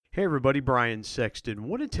Hey everybody, Brian Sexton.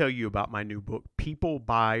 Want to tell you about my new book, People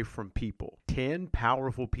Buy from People. 10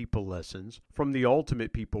 powerful people lessons from the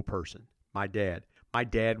ultimate people person, my dad. My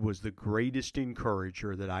dad was the greatest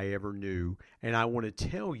encourager that I ever knew, and I want to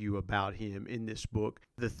tell you about him in this book,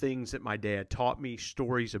 the things that my dad taught me,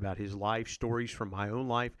 stories about his life, stories from my own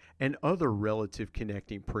life, and other relative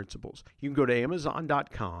connecting principles. You can go to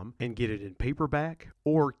Amazon.com and get it in paperback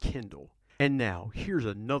or Kindle. And now, here's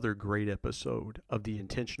another great episode of the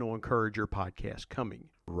Intentional Encourager podcast coming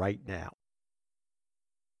right now.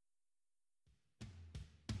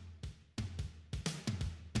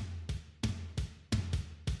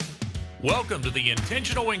 Welcome to the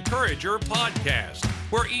Intentional Encourager podcast,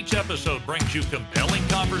 where each episode brings you compelling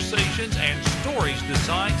conversations and stories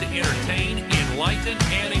designed to entertain, enlighten,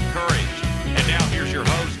 and encourage. And now here's your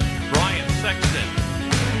host, Brian Sexton.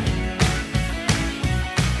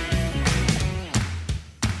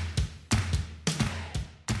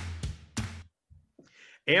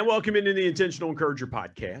 And welcome into the Intentional Encourager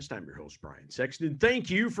podcast. I'm your host, Brian Sexton. Thank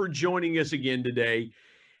you for joining us again today.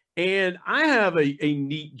 And I have a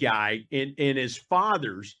neat guy, and as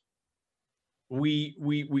fathers,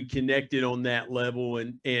 we connected on that level,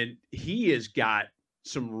 and he has got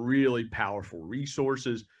some really powerful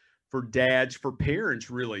resources for dads, for parents,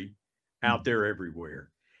 really out there everywhere.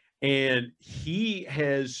 And he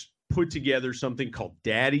has put together something called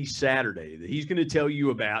Daddy Saturday that he's going to tell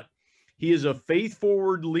you about. He is a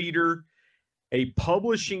faith-forward leader, a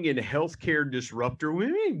publishing and healthcare disruptor. We're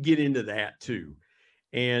going to get into that too.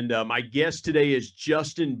 And my guest today is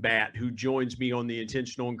Justin Batt, who joins me on the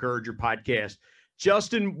Intentional Encourager podcast.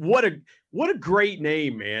 Justin, what a great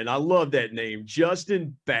name, man. I love that name,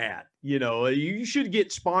 Justin Batt. You know, you should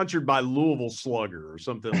get sponsored by Louisville Slugger or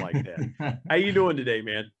something like that. How you doing today,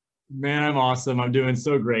 man? Man, I'm awesome. I'm doing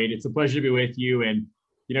so great. It's a pleasure to be with you. And,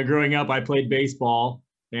 you know, growing up, I played baseball.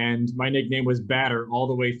 And my nickname was Batter all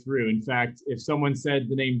the way through. In fact, if someone said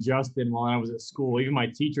the name Justin while I was at school, even my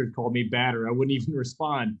teachers called me Batter, I wouldn't even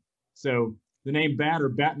respond. So the name Batter,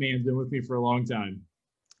 Batman's been with me for a long time.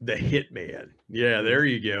 The Hitman. Yeah, there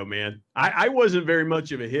you go, man. I wasn't very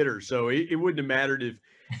much of a hitter, so it wouldn't have mattered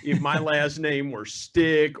if my last name were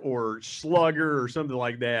Stick or Slugger or something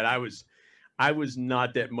like that. I was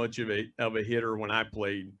not that much of a hitter when I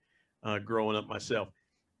played growing up myself.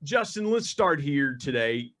 Justin, let's start here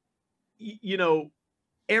today. You know,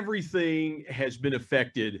 everything has been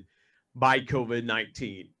affected by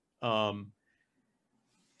COVID-19.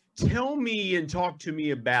 Tell me and talk to me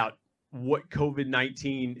about what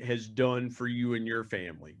COVID-19 has done for you and your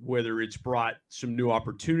family, whether it's brought some new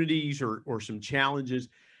opportunities or some challenges.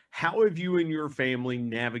 How have you and your family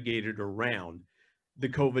navigated around the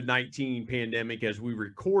COVID-19 pandemic as we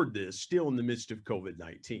record this, still in the midst of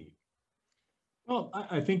COVID-19? Well,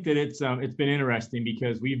 I think that it's been interesting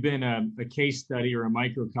because we've been a case study or a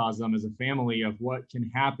microcosm as a family of what can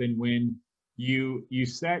happen when you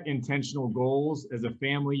set intentional goals as a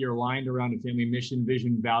family. You're aligned around a family mission,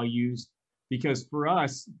 vision, values. Because for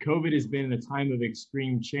us, COVID has been a time of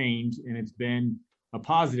extreme change, and it's been a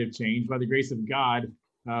positive change. By the grace of God,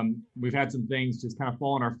 we've had some things just kind of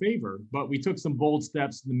fall in our favor, but we took some bold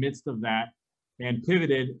steps in the midst of that and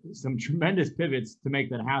pivoted some tremendous pivots to make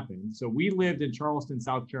that happen. So we lived in Charleston,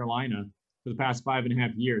 South Carolina for the past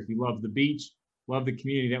 5.5 years. We loved the beach, loved the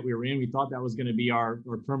community that we were in. We thought that was going to be our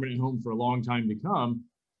permanent home for a long time to come,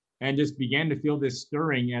 and just began to feel this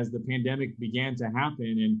stirring as the pandemic began to happen.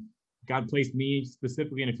 And God placed me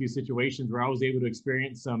specifically in a few situations where I was able to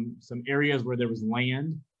experience some areas where there was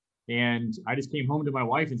land. And I just came home to my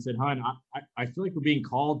wife and said, hon, I feel like we're being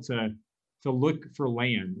called to look for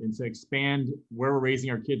land and to expand where we're raising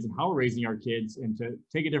our kids and how we're raising our kids, and to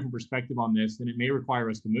take a different perspective on this, and it may require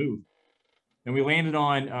us to move. And we landed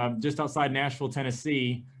on just outside Nashville,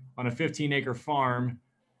 Tennessee, on a 15-acre farm,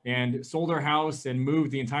 and sold our house and moved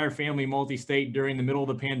the entire family multi-state during the middle of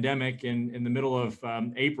the pandemic in the middle of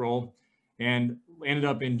April, and ended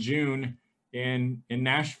up in June in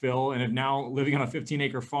Nashville, and have now living on a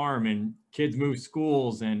 15-acre farm, and kids moved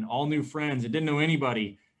schools and all new friends and didn't know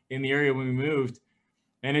anybody in the area when we moved.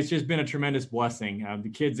 And it's just been a tremendous blessing. The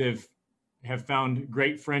kids have found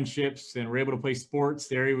great friendships and were able to play sports.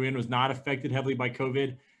 The area we're in was not affected heavily by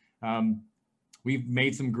COVID. We've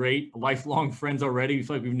made some great lifelong friends already. We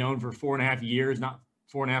feel like we've known for 4.5 years, not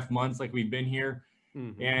 4.5 months like we've been here.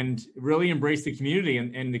 Mm-hmm. And really embraced the community,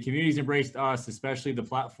 and the community's embraced us, especially the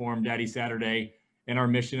platform Daddy Saturday and our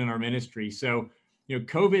mission and our ministry. So, you know,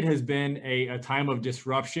 COVID has been a time of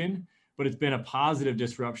disruption, but it's been a positive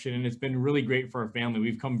disruption, and it's been really great for our family.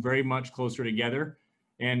 We've come very much closer together,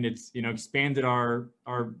 and it's, you know, expanded our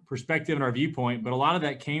perspective and our viewpoint. But a lot of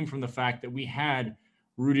that came from the fact that we had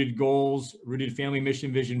rooted goals, rooted family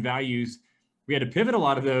mission, vision, values. We had to pivot a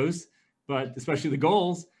lot of those, but especially the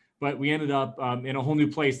goals. But we ended up in a whole new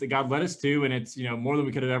place that God led us to, and it's more than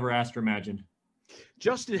we could have ever asked or imagined.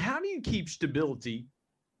 Justin, how do you keep stability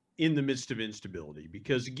in the midst of instability?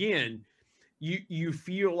 Because again, you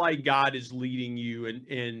feel like God is leading you,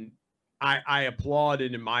 and I applaud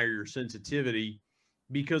and admire your sensitivity,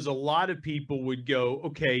 because a lot of people would go,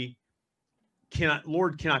 okay, can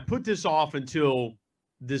I put this off until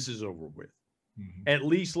this is over with? Mm-hmm. At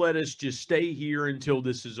least let us just stay here until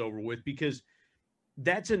this is over with, because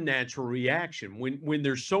that's a natural reaction when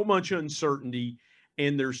there's so much uncertainty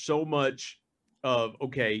and there's so much of,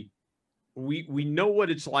 okay, we know what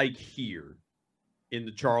it's like here in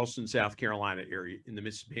the Charleston, South Carolina area in the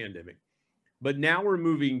midst of the pandemic, but now we're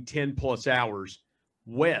moving 10 plus hours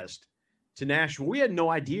west to Nashville. We had no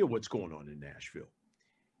idea what's going on in Nashville.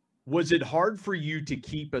 Was it hard for you to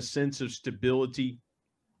keep a sense of stability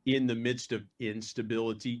in the midst of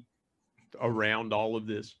instability around all of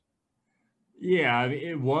this? Yeah,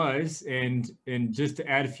 it was. And just to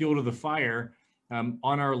add fuel to the fire, on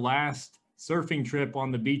our last surfing trip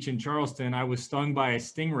on the beach in Charleston, I was stung by a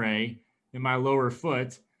stingray in my lower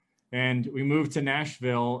foot. And we moved to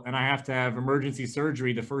Nashville, and I have to have emergency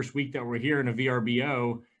surgery the first week that we're here in a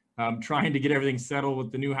VRBO, trying to get everything settled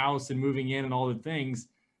with the new house and moving in and all the things.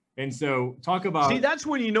 And so talk about... See, that's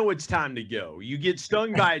when you know it's time to go. You get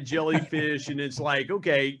stung by a jellyfish and it's like,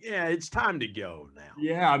 okay, yeah, it's time to go now.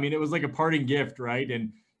 Yeah, I mean, it was like a parting gift, right? And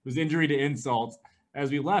it was injury to insult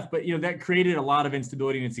as we left. But, that created a lot of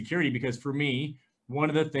instability and insecurity, because for me, one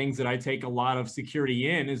of the things that I take a lot of security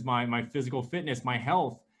in is my physical fitness, my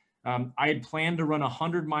health. I had planned to run a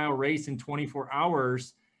 100-mile race in 24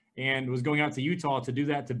 hours and was going out to Utah to do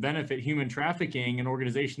that to benefit human trafficking, an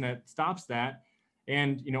organization that stops that.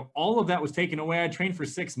 And, all of that was taken away. I trained for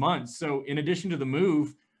 6 months. So in addition to the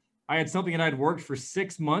move, I had something that I'd worked for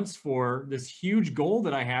 6 months for, this huge goal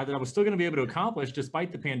that I had that I was still going to be able to accomplish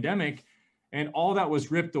despite the pandemic. And all that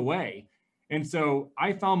was ripped away. And so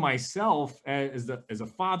I found myself as a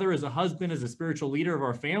father, as a husband, as a spiritual leader of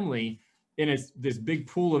our family in this big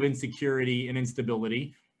pool of insecurity and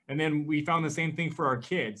instability. And then we found the same thing for our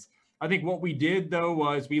kids. I think what we did, though,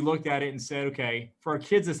 was we looked at it and said, okay, for our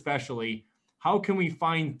kids especially, how can we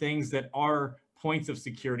find things that are points of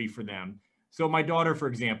security for them? So my daughter, for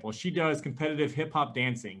example, she does competitive hip hop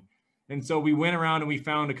dancing. And so we went around and we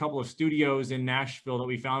found a couple of studios in Nashville that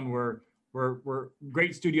we found were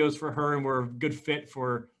great studios for her and were a good fit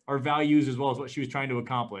for our values as well as what she was trying to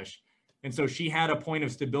accomplish. And so she had a point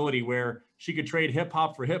of stability where she could trade hip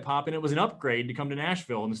hop for hip hop, and it was an upgrade to come to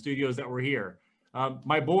Nashville and the studios that were here.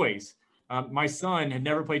 My boys, my son had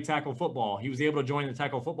never played tackle football. He was able to join the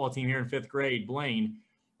tackle football team here in 5th grade, Blaine,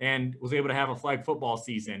 and was able to have a flag football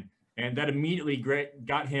season. And that immediately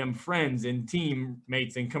got him friends and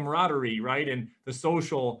teammates and camaraderie, right? And the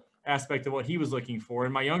social aspect of what he was looking for.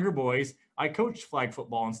 And my younger boys, I coached flag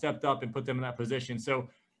football and stepped up and put them in that position. So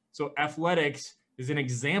athletics is an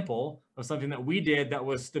example of something that we did that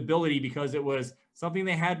was stability, because it was something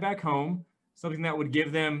they had back home, something that would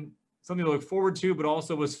give them something to look forward to, but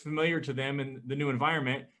also was familiar to them in the new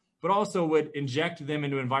environment, but also would inject them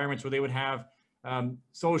into environments where they would have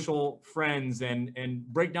social friends and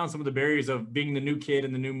break down some of the barriers of being the new kid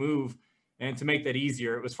and the new move, and to make that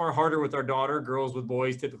easier. It was far harder with our daughter. Girls with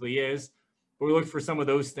boys typically is, but we looked for some of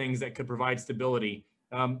those things that could provide stability.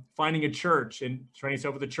 Finding a church and trying to set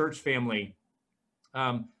up with a church family.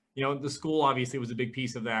 The school obviously was a big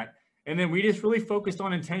piece of that. And then we just really focused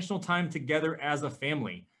on intentional time together as a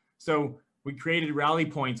family. So we created rally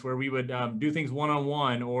points where we would do things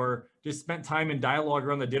one-on-one, or just spent time in dialogue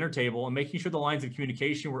around the dinner table and making sure the lines of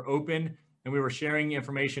communication were open and we were sharing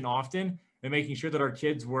information often, and making sure that our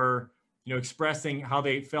kids were, expressing how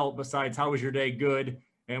they felt besides how was your day, good,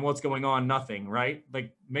 and what's going on, nothing, right?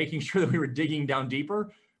 Like making sure that we were digging down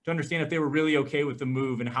deeper to understand if they were really okay with the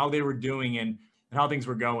move and how they were doing and how things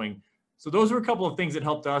were going. So those were a couple of things that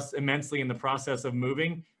helped us immensely in the process of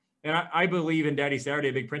moving. And I believe in Daddy Saturday,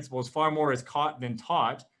 a big principle is far more is caught than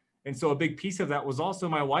taught. And so a big piece of that was also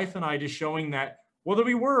my wife and I just showing that whether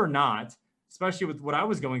we were or not, especially with what I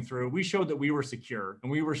was going through, we showed that we were secure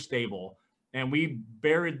and we were stable. And we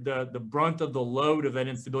buried the brunt of the load of that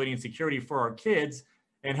instability and security for our kids,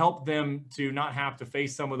 and helped them to not have to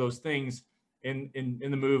face some of those things in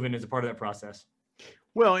the move and as a part of that process.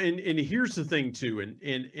 Well, and here's the thing too,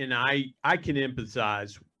 and I can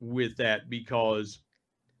empathize with that, because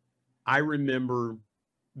I remember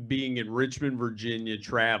being in Richmond, Virginia,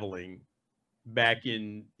 traveling back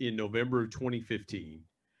in November of 2015,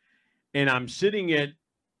 and I'm sitting in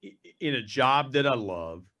a job that I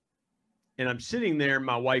love, and I'm sitting there, and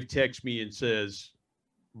my wife texts me and says,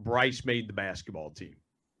 Bryce made the basketball team,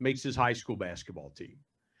 makes his high school basketball team.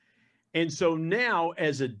 And so now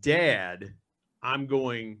as a dad, I'm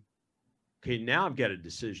going, okay, now I've got a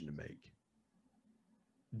decision to make.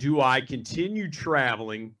 Do I continue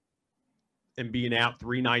traveling and being out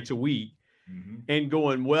 3 nights a week and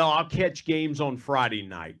going, well, I'll catch games on Friday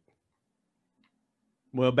night?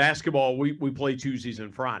 Well, basketball, we play Tuesdays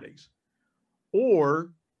and Fridays.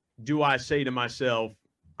 Or do I say to myself,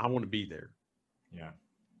 I want to be there? Yeah.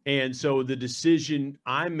 And so the decision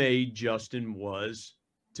I made, Justin, was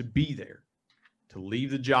to be there, to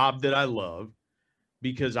leave the job that I love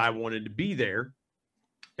because I wanted to be there.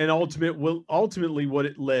 And ultimately what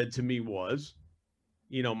it led to me was,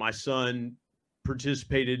 my son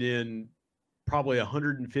participated in probably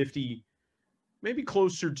 150, maybe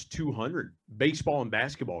closer to 200 baseball and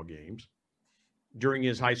basketball games during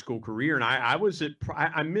his high school career. And I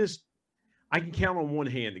can count on one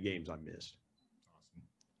hand the games I missed.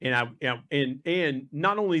 And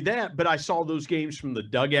not only that, but I saw those games from the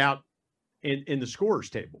dugout and in the scorer's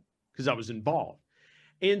table because I was involved.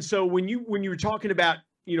 And so when you were talking about,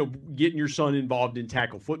 getting your son involved in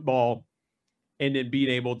tackle football and then being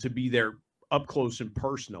able to be there up close and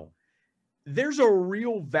personal, there's a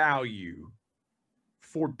real value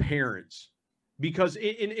for parents because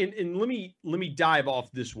and let me dive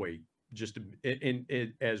off this way just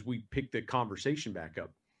as we pick the conversation back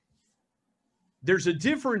up. There's a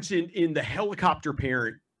difference in the helicopter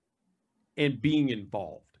parent and being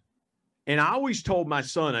involved. And I always told my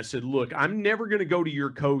son, I said, look, I'm never going to go to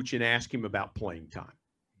your coach and ask him about playing time.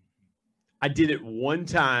 I did it one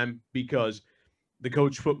time because the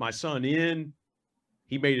coach put my son in.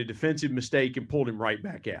 He made a defensive mistake and pulled him right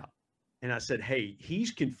back out. And I said, hey, he's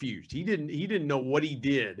confused. He didn't know what he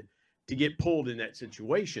did to get pulled in that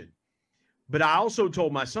situation. But I also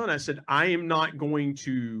told my son, I said, I am not going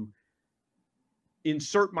to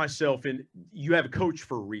insert myself in. You have a coach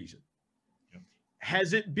for a reason. Yep.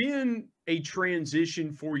 Has it been a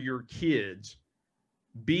transition for your kids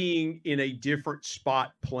being in a different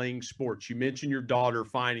spot playing sports? You mentioned your daughter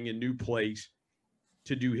finding a new place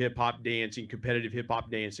to do hip hop dancing, competitive hip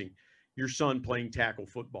hop dancing, your son playing tackle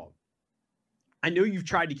football. I know you've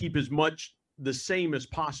tried to keep as much the same as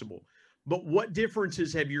possible, but what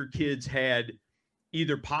differences have your kids had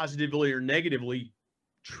either positively or negatively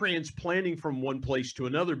transplanting from one place to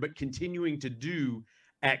another, but continuing to do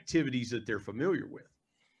activities that they're familiar with?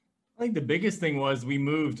 I think the biggest thing was we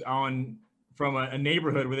moved on from a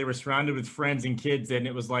neighborhood where they were surrounded with friends and kids, and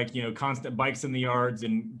it was like, constant bikes in the yards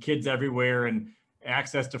and kids everywhere and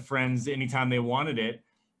access to friends anytime they wanted it.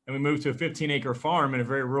 And we moved to a 15-acre farm in a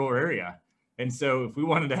very rural area. And so if we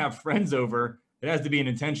wanted to have friends over, it has to be an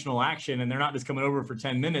intentional action, and they're not just coming over for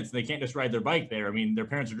 10 minutes. They can't just ride their bike there. I mean, their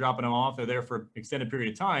parents are dropping them off. They're there for extended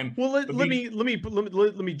period of time. Well, let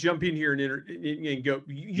me jump in here and go.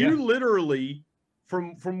 You literally,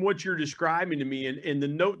 from what you're describing to me, and the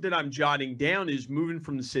note that I'm jotting down is moving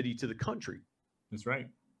from the city to the country. That's right.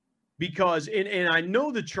 Because, and I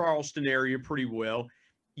know the Charleston area pretty well.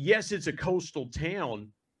 Yes, it's a coastal town,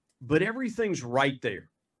 but everything's right there.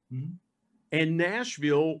 Mm-hmm. And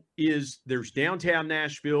Nashville there's downtown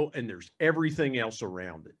Nashville and there's everything else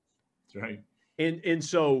around it. That's right. And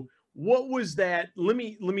so what was that? Let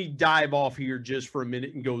me dive off here just for a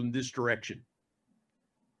minute and go in this direction.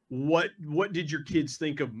 What did your kids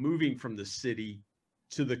think of moving from the city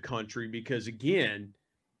to the country? Because again,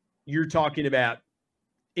 you're talking about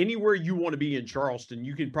anywhere you want to be in Charleston,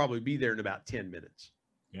 you can probably be there in about 10 minutes.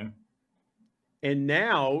 Yeah. And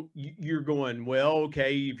now you're going, well,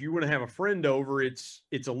 okay, if you want to have a friend over, it's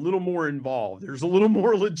a little more involved. There's a little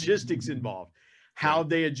more logistics involved. How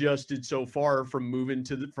they adjusted so far from moving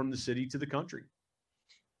from the city to the country?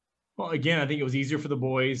 Well, again, I think it was easier for the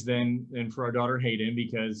boys than for our daughter Hayden,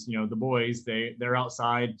 because the boys they're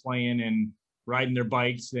outside playing and riding their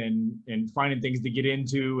bikes and finding things to get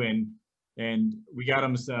into, and we got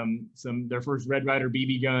them some their first Red Ryder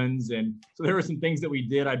BB guns, and so there were some things that we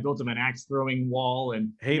did. I built them an axe throwing wall,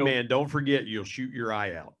 and hey man, don't forget you'll shoot your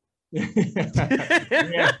eye out.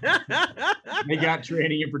 Yeah. They got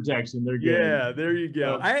training and protection. They're good. Yeah, there you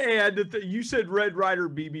go. I had to. You said Red Ryder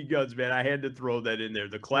BB guns, man. I had to throw that in there.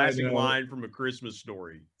 The classic line from A Christmas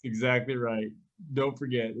Story. Exactly right. Don't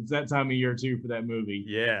forget, it's that time of year too for that movie.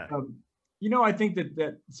 Yeah. I think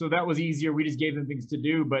so that was easier. We just gave them things to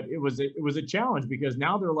do, but it was a challenge because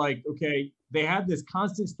now they're like, okay, they had this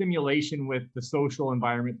constant stimulation with the social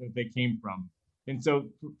environment that they came from. And so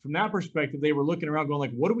from that perspective, they were looking around going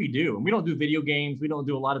like, what do we do? And we don't do video games. We don't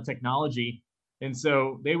do a lot of technology. And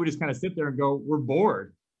so they would just kind of sit there and go, we're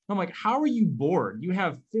bored. I'm like, how are you bored? You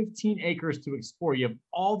have 15 acres to explore. You have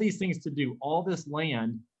all these things to do, all this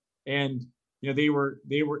land. And,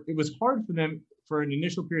 it was hard for them for an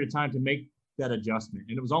initial period of time to make that adjustment.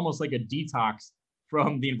 And it was almost like a detox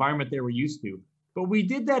from the environment they were used to. But we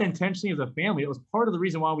did that intentionally as a family. It was part of the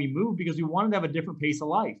reason why we moved, because we wanted to have a different pace of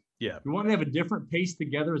life. Yeah. We wanted to have a different pace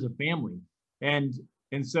together as a family. And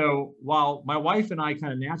so while my wife and I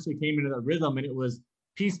kind of naturally came into that rhythm, and it was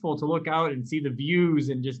peaceful to look out and see the views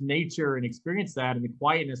and just nature and experience that and the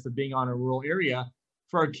quietness of being on a rural area,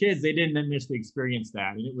 for our kids, they didn't initially experience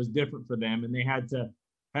that. And it was different for them. And they had to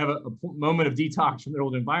have a moment of detox from their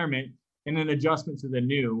old environment and an adjustment to the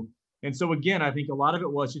new. And so again, I think a lot of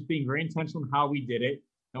it was just being very intentional on how we did it.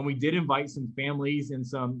 And we did invite some families and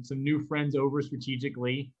some new friends over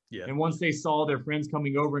strategically. Yeah. And once they saw their friends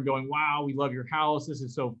coming over and going, wow, we love your house, this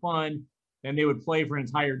is so fun, and they would play for an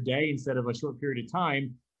entire day instead of a short period of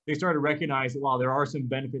time, they started to recognize that, wow, there are some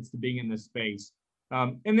benefits to being in this space.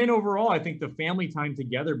 And then overall, I think the family time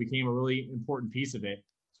together became a really important piece of it,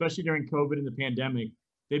 especially during COVID and the pandemic.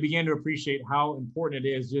 They began to appreciate how important it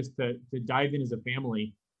is just to dive in as a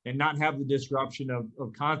family and not have the disruption of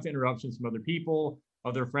constant interruptions from other people,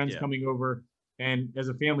 other friends coming over. And as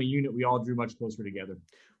a family unit, we all drew much closer together.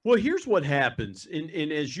 Well, here's what happens. And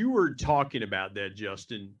as you were talking about that,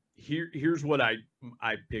 Justin, here's what I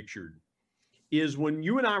pictured is when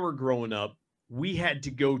you and I were growing up, we had to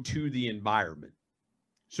go to the environment.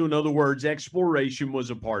 So in other words, exploration was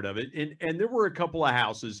a part of it. And there were a couple of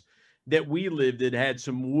houses that we lived that had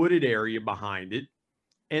some wooded area behind it.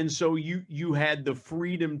 And so you had the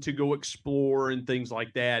freedom to go explore and things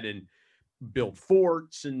like that and build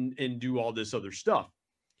forts and do all this other stuff.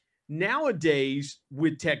 Nowadays,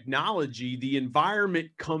 with technology, the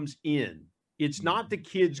environment comes in. It's not the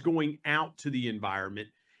kids going out to the environment.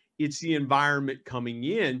 It's the environment coming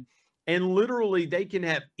in. And literally, they can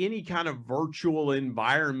have any kind of virtual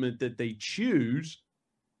environment that they choose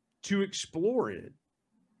to explore in.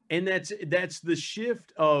 And that's the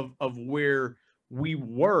shift of where we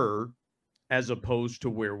were as opposed to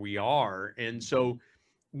where we are. And so,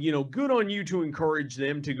 good on you to encourage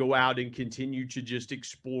them to go out and continue to just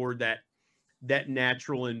explore that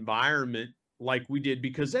natural environment like we did,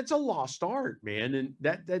 because that's a lost art, man. And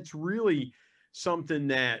that's really something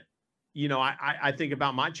that, I think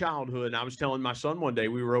about my childhood. And I was telling my son one day,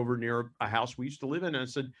 we were over near a house we used to live in. And I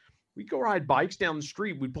said, we'd go ride bikes down the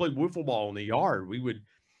street. We'd play wiffle ball in the yard. We would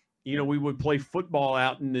play football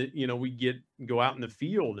out in the, we'd go out in the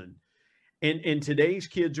field. And today's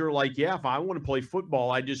kids are like, yeah, if I want to play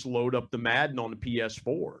football, I just load up the Madden on the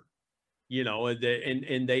PS4,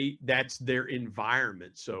 and that's their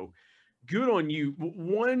environment. So good on you.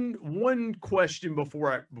 One question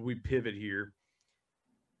before we pivot here.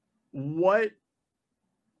 What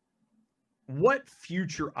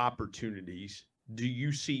future opportunities do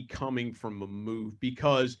you see coming from a move?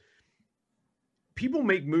 Because people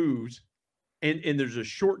make moves and there's a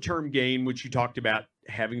short-term gain, which you talked about,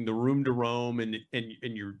 having the room to roam and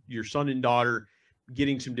your son and daughter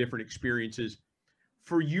getting some different experiences.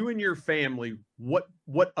 For you and your family, what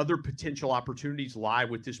other potential opportunities lie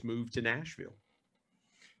with this move to Nashville?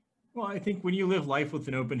 Well, I think when you live life with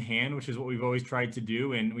an open hand, which is what we've always tried to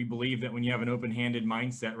do, and we believe that when you have an open-handed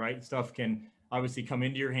mindset, right, stuff can obviously come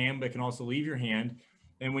into your hand, but can also leave your hand.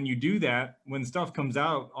 And when you do that, when stuff comes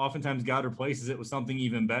out, oftentimes God replaces it with something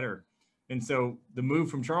even better. And so the move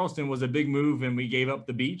from Charleston was a big move, and we gave up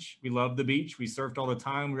the beach. We loved the beach. We surfed all the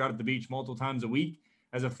time. We were out at the beach multiple times a week.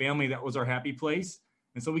 As a family, that was our happy place.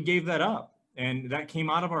 And so we gave that up, and that came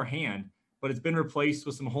out of our hand. But it's been replaced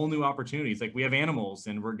with some whole new opportunities. Like we have animals,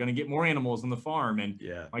 and we're going to get more animals on the farm. And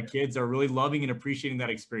my kids are really loving and appreciating that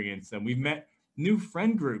experience. And we've met new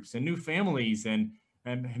friend groups and new families and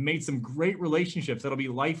made some great relationships that'll be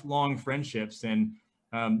lifelong friendships and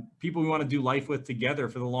people we want to do life with together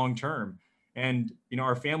for the long term. And,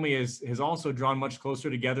 our family has also drawn much closer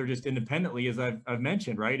together just independently, as I've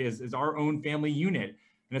mentioned, right, is our own family unit.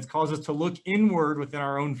 And it's caused us to look inward within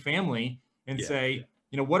our own family and say,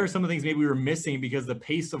 what are some of the things maybe we were missing because the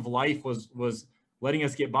pace of life was letting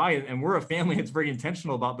us get by? And we're a family that's very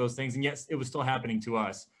intentional about those things. And yes, it was still happening to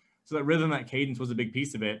us. So that rhythm, that cadence was a big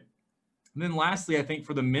piece of it. And then lastly, I think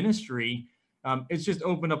for the ministry, it's just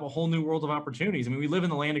opened up a whole new world of opportunities. I mean, we live in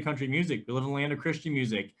the land of country music. We live in the land of Christian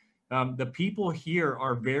music. The people here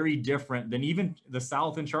are very different than even the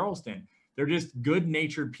South in Charleston. They're just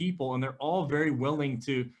good-natured people, and they're all very willing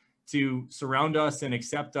to surround us and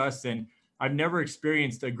accept us. And I've never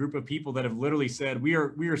experienced a group of people that have literally said, we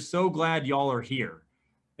are so glad y'all are here.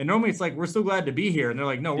 And normally it's like, we're so glad to be here. And they're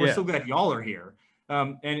like, no, we're so glad y'all are here.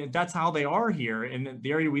 And that's how they are here in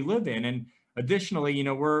the area we live in. And additionally,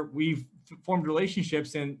 we've formed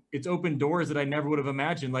relationships, and it's opened doors that I never would have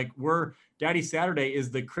imagined. Like, Daddy Saturday is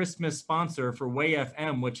the Christmas sponsor for Way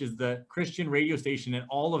FM, which is the Christian radio station in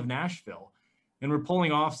all of Nashville. And we're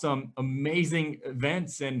pulling off some amazing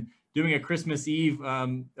events and doing a Christmas Eve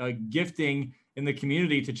gifting in the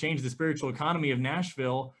community to change the spiritual economy of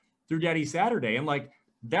Nashville through Daddy Saturday. And like,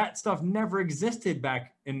 that stuff never existed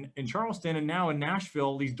back in Charleston. And now in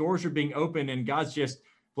Nashville, these doors are being opened, and God's just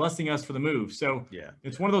blessing us for the move. So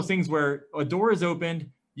it's one of those things where a door is opened,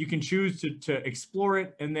 you can choose to explore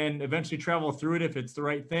it and then eventually travel through it if it's the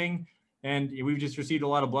right thing. And we've just received a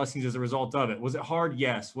lot of blessings as a result of it. Was it hard?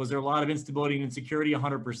 Yes. Was there a lot of instability and insecurity?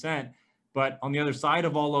 100%. But on the other side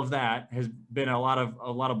of all of that has been a lot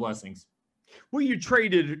of blessings. Well, you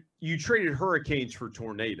traded hurricanes for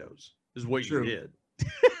tornadoes is what you did.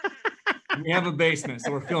 We have a basement,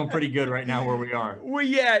 so we're feeling pretty good right now where we are. Well,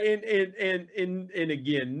 yeah, and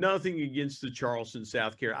again, nothing against the Charleston,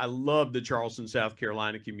 South Carolina. I love the Charleston, South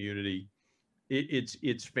Carolina community.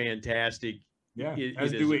 It's fantastic. Yeah,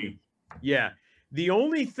 as do we. Yeah. The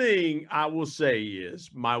only thing I will say is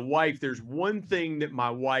there's one thing that my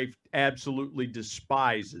wife absolutely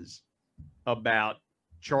despises about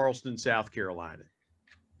Charleston, South Carolina.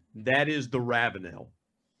 That is the Ravenel.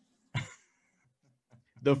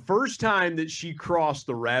 The first time that she crossed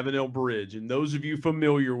the Ravenel Bridge, and those of you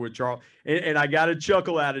familiar with Charles, and I got a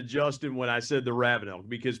chuckle out of Justin when I said the Ravenel,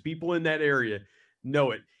 because people in that area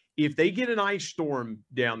know it. If they get an ice storm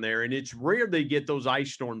down there, and it's rare they get those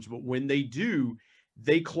ice storms, but when they do,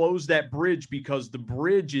 they close that bridge because the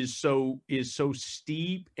bridge is so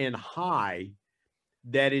steep and high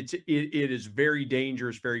that it is very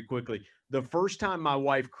dangerous very quickly. The first time my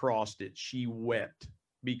wife crossed it, she wept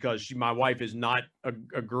because my wife is not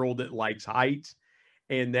a girl that likes heights,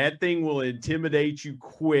 and that thing will intimidate you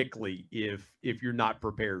quickly if you're not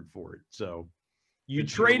prepared for it. So you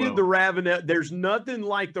traded the Ravenel. There's nothing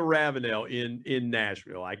like the Ravenel in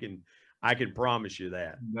Nashville. I can promise you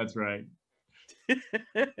that. That's right.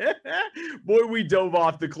 Boy, we dove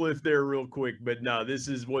off the cliff there real quick, but no, this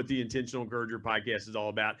is what the Intentional Encourager podcast is all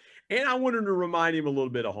about. And I wanted to remind him a little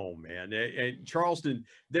bit of home, man. And Charleston,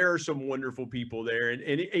 there are some wonderful people there.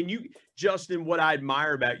 And you, Justin, what I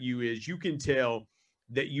admire about you is you can tell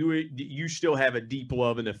that you still have a deep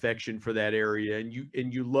love and affection for that area,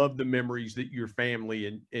 and you love the memories that your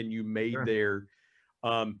family and you made there.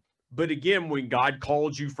 But again, when God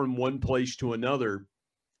calls you from one place to another,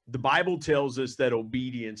 the Bible tells us that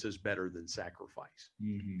obedience is better than sacrifice.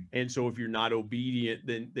 Mm-hmm. And so if you're not obedient,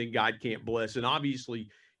 then God can't bless. And obviously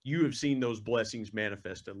you have seen those blessings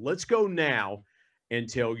manifested. Let's go now and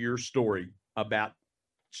tell your story about,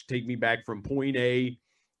 take me back from point A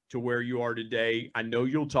to where you are today. I know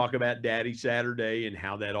you'll talk about Daddy Saturday and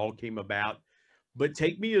how that all came about, but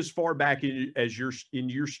take me as far back in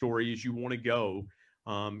your story as you want to go,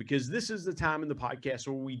 because this is the time in the podcast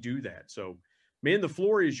where we do that. So, man, the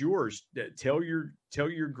floor is yours. Tell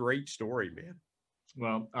your great story, man.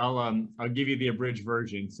 Well, I'll give you the abridged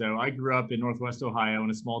version. So I grew up in Northwest Ohio in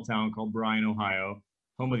a small town called Bryan, Ohio,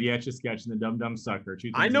 home of the Etch-a-Sketch and the Dum Dum Sucker.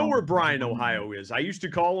 I know where Bryan, Ohio is. I used to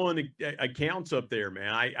call on accounts up there,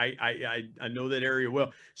 man. I know that area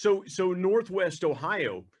well. So Northwest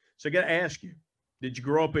Ohio. So I got to ask you, did you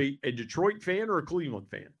grow up a Detroit fan or a Cleveland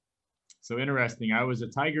fan? So interesting. I was a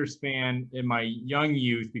Tigers fan in my young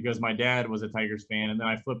youth because my dad was a Tigers fan. And then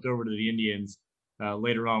I flipped over to the Indians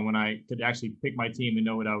later on when I could actually pick my team and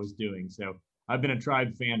know what I was doing. So I've been a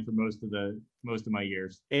Tribe fan for most of my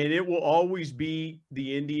years. And it will always be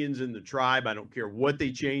the Indians and the Tribe. I don't care what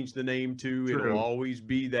they change the name to. True. It'll always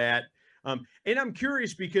be that. And I'm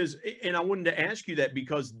curious because, and I wanted to ask you that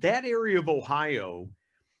because that area of Ohio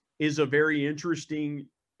is a very interesting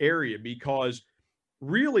area because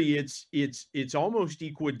really, it's almost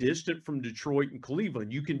equidistant from Detroit and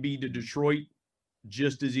Cleveland. You can be to Detroit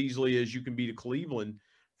just as easily as you can be to Cleveland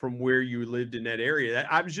from where you lived in that area.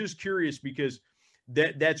 I was just curious because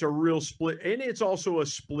that's a real split, and it's also a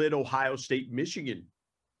split Ohio State, Michigan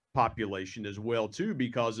population as well too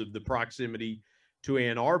because of the proximity to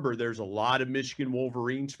Ann Arbor. There's a lot of Michigan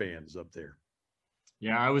Wolverines fans up there.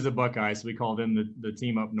 Yeah, I was a Buckeye, so we called them the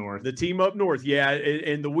team up north. The team up north, yeah.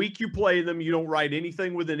 And the week you play them, you don't write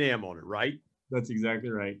anything with an M on it, right? That's exactly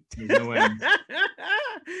right. There's no M.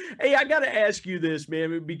 Hey, I got to ask you this,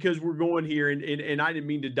 man, because we're going here, and I didn't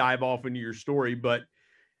mean to dive off into your story, but,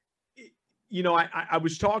 you know, I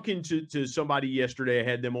was talking to somebody yesterday. I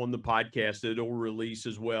had them on the podcast that will release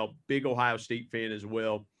as well. Big Ohio State fan as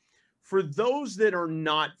well. For those that are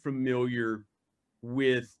not familiar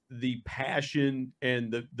with the passion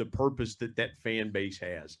and the purpose that fan base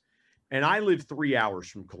has. and I live 3 hours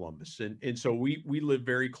from Columbus. And so we live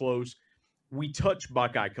very close. We touch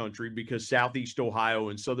Buckeye country because Southeast Ohio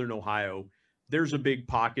and Southern Ohio, there's a big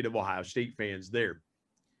pocket of Ohio State fans there.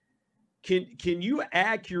 Can you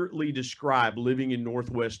accurately describe living in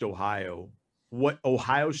Northwest Ohio, what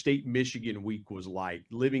Ohio State Michigan week was like,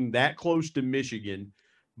 living that close to Michigan,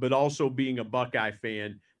 but also being a Buckeye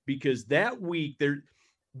fan? Because that week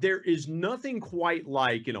there is nothing quite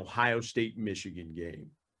like an Ohio State Michigan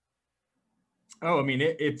game. Oh, I mean,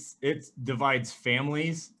 it's divides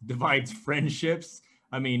families, divides friendships.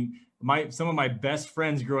 I mean, some of my best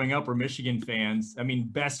friends growing up were Michigan fans. I mean,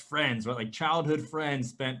 best friends, right? Like childhood friends,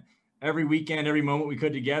 spent every weekend, every moment we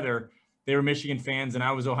could together. They were Michigan fans, and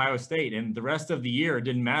I was Ohio State. And the rest of the year, it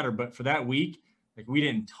didn't matter. But for that week, like, we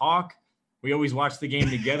didn't talk. We always watched the game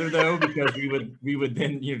together, though, because we would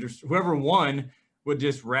then, just whoever won would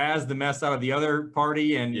just razz the mess out of the other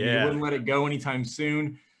party, and you wouldn't let it go anytime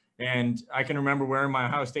soon. And I can remember wearing my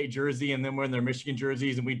Ohio State jersey and then wearing their Michigan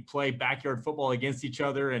jerseys, and we'd play backyard football against each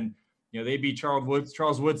other. And, they'd be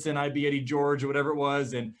Charles Woodson, I'd be Eddie George or whatever it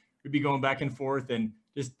was. And we'd be going back and forth and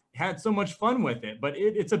just had so much fun with it. But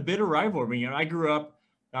it's a bitter rivalry. I grew up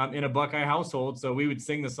in a Buckeye household, so we would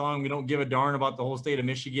sing the song, "We Don't Give a Darn About the Whole State of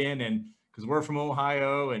Michigan," and because we're from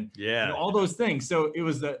Ohio, and all those things. So it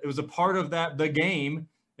was a part of the game,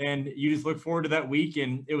 and you just look forward to that week.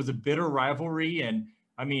 And it was a bitter rivalry. And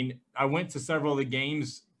I mean, I went to several of the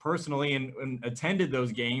games personally and attended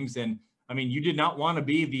those games. And I mean, you did not want to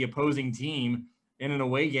be the opposing team in an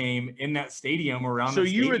away game in that stadium or around. So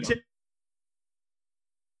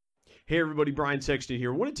Hey, everybody, Brian Sexton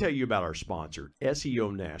here. I want to tell you about our sponsor,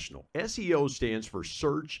 SEO National. SEO stands for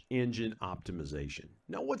Search Engine Optimization.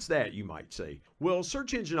 Now, what's that, you might say? Well,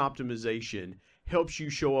 Search Engine Optimization helps you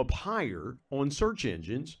show up higher on search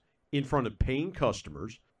engines in front of paying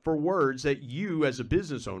customers for words that you as a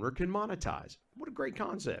business owner can monetize. What a great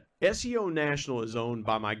concept. SEO National is owned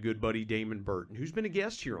by my good buddy Damon Burton, who's been a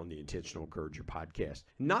guest here on the Intentional Encourager podcast.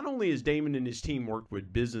 Not only has Damon and his team worked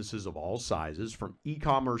with businesses of all sizes, from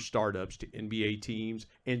e-commerce startups to NBA teams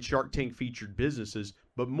and Shark Tank featured businesses,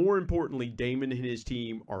 but more importantly, Damon and his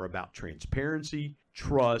team are about transparency,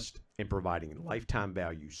 trust, and providing lifetime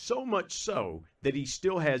value. So much so that he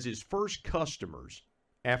still has his first customers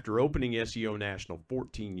after opening SEO National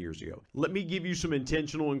 14 years ago. Let me give you some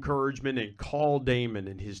intentional encouragement and call Damon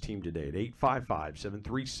and his team today at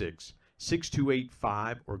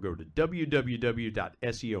 855-736-6285 or go to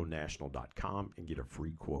www.seonational.com and get a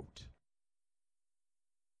free quote.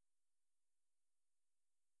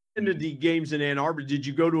 Into the games in Ann Arbor, did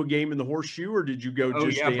you go to a game in the Horseshoe or did you go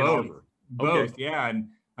to Ann Arbor? Both, yeah. And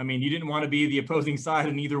I mean, you didn't want to be the opposing side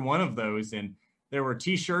in either one of those. And there were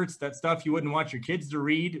T-shirts, that stuff you wouldn't want your kids to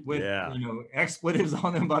read with, expletives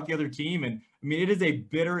on them about the other team. And I mean, it is a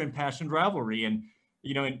bitter, impassioned rivalry. And,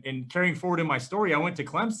 and carrying forward in my story, I went to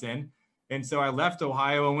Clemson. And so I left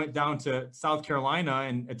Ohio and went down to South Carolina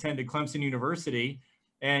and attended Clemson University.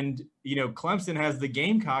 And, Clemson has the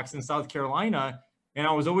Gamecocks in South Carolina. And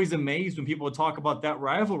I was always amazed when people would talk about that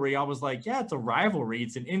rivalry. I was like, yeah, it's a rivalry.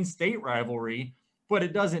 It's an in-state rivalry. But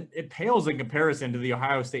it pales in comparison to the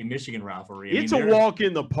Ohio State-Michigan rivalry. It's a walk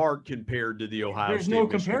in the park compared to the Ohio State. There's no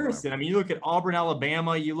comparison. I mean, you look at Auburn,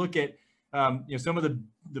 Alabama, you look at some of the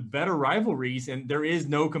better rivalries, and there is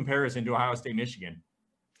no comparison to Ohio State-Michigan.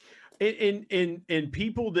 And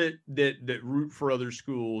people that root for other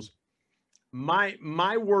schools, my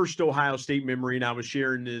worst Ohio State memory, and I was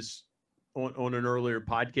sharing this on an earlier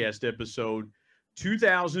podcast episode,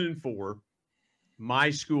 2004.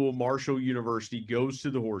 My school, Marshall University, goes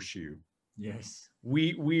to the Horseshoe. Yes.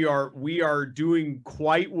 We are doing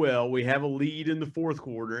quite well. We have a lead in the fourth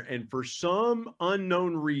quarter, and for some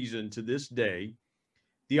unknown reason to this day,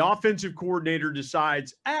 the offensive coordinator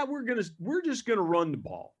decides, we're just gonna run the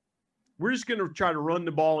ball. We're just gonna try to run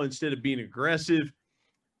the ball instead of being aggressive.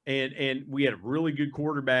 And we had a really good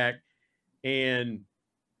quarterback, and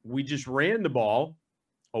we just ran the ball.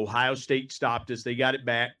 Ohio State stopped us. They got it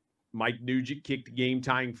back. Mike Nugent kicked the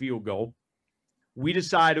game-tying field goal. We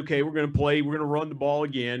decide, okay, we're going to play. We're going to run the ball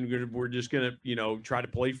again. We're just going to, try to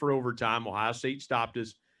play for overtime. Ohio State stopped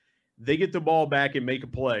us. They get the ball back and make a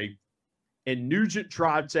play. And Nugent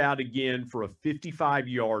trots out again for a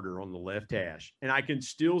 55-yarder on the left hash. And I can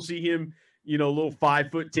still see him, little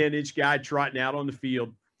 5'10" guy trotting out on the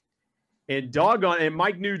field. And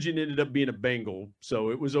Mike Nugent ended up being a Bengal.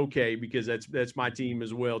 So it was okay because that's my team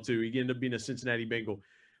as well, too. He ended up being a Cincinnati Bengal.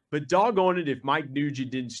 But doggone it if Mike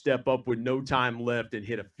Nugent didn't step up with no time left and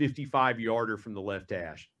hit a 55-yarder from the left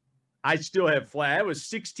hash. I still have flag. That was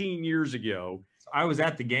 16 years ago. I was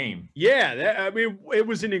at the game. Yeah, it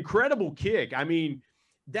was an incredible kick. I mean,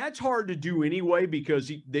 that's hard to do anyway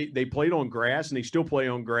because they played on grass and they still play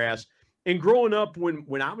on grass. And growing up,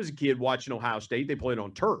 when I was a kid watching Ohio State, they played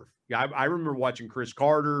on turf. Yeah, I remember watching Chris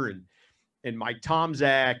Carter and Mike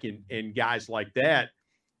Tomczak and guys like that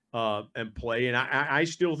and play. And I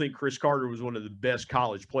still think Chris Carter was one of the best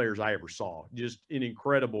college players I ever saw. Just an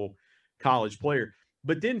incredible college player.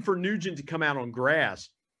 But then for Nugent to come out on grass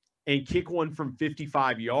and kick one from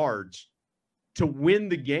 55 yards to win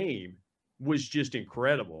the game was just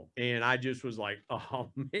incredible. And I just was like, oh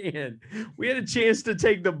man, we had a chance to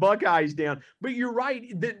take the Buckeyes down. But you're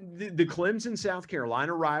right. The Clemson South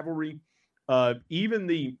Carolina rivalry, even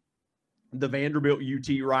the Vanderbilt UT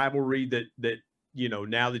rivalry that, you know,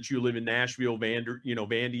 now that you live in Nashville,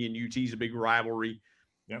 Vandy and UT is a big rivalry.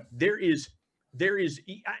 Yep. There is,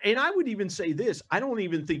 and I would even say this, I don't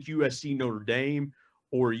even think USC Notre Dame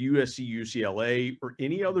or USC UCLA or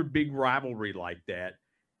any other big rivalry like that.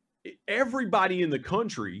 Everybody in the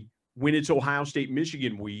country, when it's Ohio State,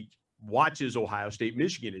 Michigan week, watches Ohio State,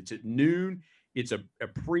 Michigan. It's at noon. It's a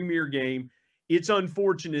premier game. It's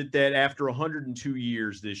unfortunate that after 102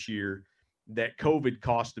 years this year, that COVID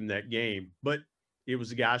cost them that game. But it was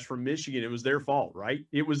the guys from Michigan. It was their fault, right?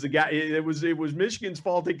 It was the guy. It was Michigan's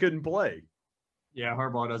fault they couldn't play. Yeah,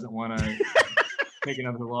 Harbaugh doesn't want to take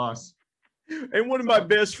another loss. And one of my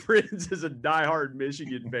best friends is a diehard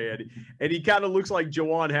Michigan fan, and he kind of looks like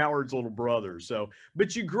Juwan Howard's little brother. So,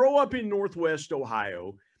 but you grow up in Northwest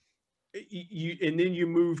Ohio, and then you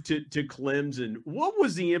move to Clemson. What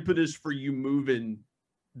was the impetus for you moving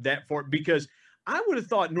that far? Because I would have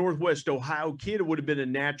thought Northwest Ohio kid would have been a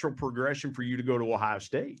natural progression for you to go to Ohio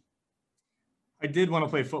State. I did want to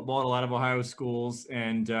play football at a lot of Ohio schools,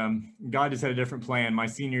 and God just had a different plan. My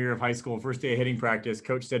senior year of high school, first day of hitting practice,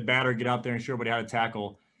 coach said, "Batter, get out there and show everybody how to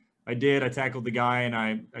tackle." I did. I tackled the guy, and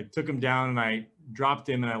I took him down, and I dropped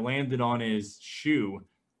him, and I landed on his shoe.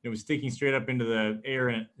 It was sticking straight up into the air,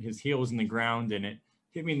 and his heel was in the ground, and it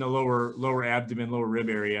hit me in the lower abdomen, lower rib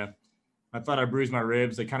area. I thought I bruised my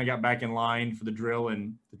ribs. I kind of got back in line for the drill,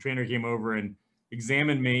 and the trainer came over and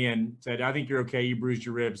examined me and said, "I think you're okay. You bruised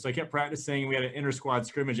your ribs." So I kept practicing. We had an inter-squad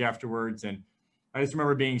scrimmage afterwards. And I just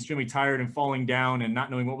remember being extremely tired and falling down and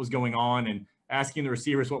not knowing what was going on and asking the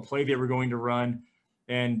receivers what play they were going to run,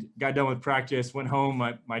 and got done with practice, went home.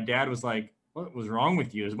 My dad was like, "What was wrong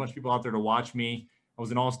with you?" There's a bunch of people out there to watch me. I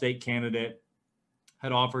was an all-state candidate,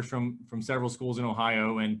 had offers from several schools in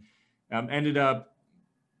Ohio, and ended up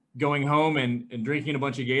going home and drinking a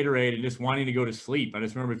bunch of Gatorade and just wanting to go to sleep. I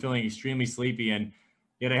just remember feeling extremely sleepy, and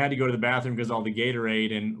yet I had to go to the bathroom because of all the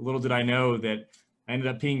Gatorade. And little did I know that I ended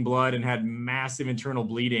up peeing blood and had massive internal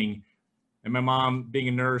bleeding. And my mom, being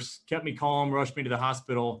a nurse, kept me calm, rushed me to the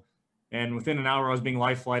hospital. And within an hour, I was being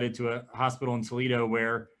life flighted to a hospital in Toledo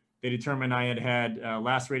where they determined I had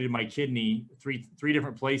lacerated my kidney three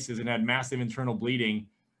different places and had massive internal bleeding.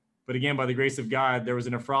 But again, by the grace of God, there was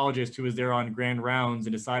a nephrologist who was there on grand rounds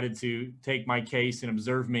and decided to take my case and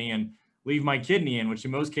observe me and leave my kidney in, which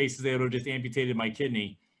in most cases, they would have just amputated my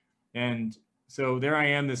kidney. And so there I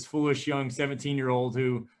am, this foolish young 17-year-old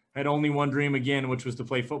who had only one dream again, which was to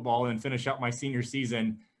play football and finish out my senior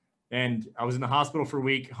season. And I was in the hospital for a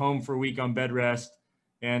week, home for a week on bed rest.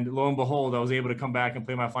 And lo and behold, I was able to come back and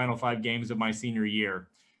play my final 5 games of my senior year.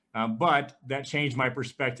 But that changed my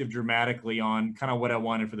perspective dramatically on kind of what I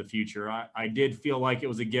wanted for the future. I did feel like it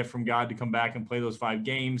was a gift from God to come back and play those 5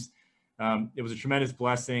 games. It was a tremendous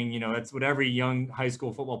blessing. You know, that's what every young high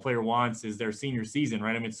school football player wants, is their senior season,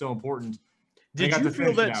 right? I mean, it's so important. Did you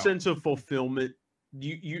feel that sense of fulfillment?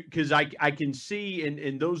 Because I can see,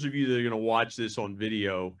 and those of you that are going to watch this on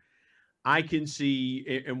video, I can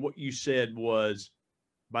see, and what you said was,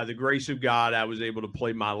 by the grace of God, I was able to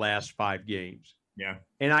play my last 5 games. Yeah.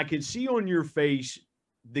 And I could see on your face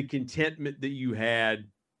the contentment that you had,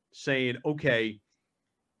 saying, okay,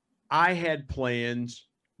 I had plans,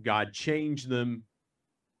 God changed them,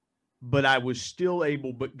 but I was still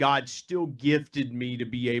able, but God still gifted me to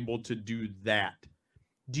be able to do that.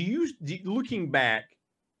 Looking back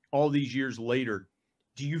all these years later,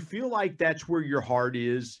 do you feel like that's where your heart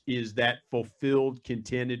is that fulfilled,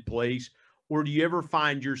 contented place? Or do you ever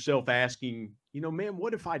find yourself asking, man,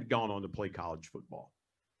 what if I'd gone on to play college football?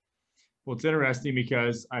 Well, it's interesting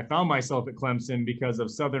because I found myself at Clemson because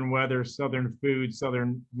of Southern weather, Southern food,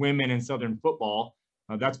 Southern women, and Southern football.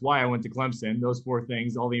 That's why I went to Clemson, those 4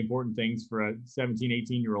 things, all the important things for a 17,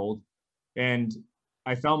 18-year-old. And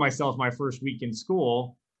I found myself my first week in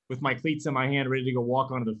school with my cleats in my hand, ready to go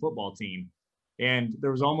walk onto the football team. And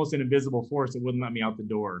there was almost an invisible force that wouldn't let me out the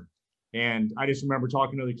door. And I just remember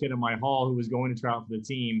talking to the kid in my hall who was going to try out for the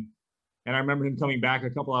team. And I remember him coming back a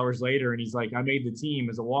couple hours later, and he's like, "I made the team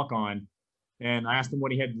as a walk-on." And I asked him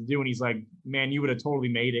what he had to do, and he's like, man, you would have totally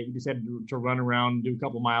made it. You just had to run around, do a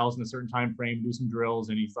couple miles in a certain time frame, do some drills.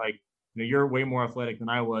 And he's like, you're way more athletic than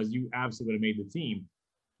I was. You absolutely would have made the team.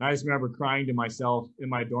 And I just remember crying to myself in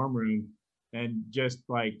my dorm room and just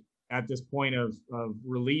like at this point of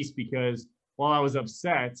release, because while I was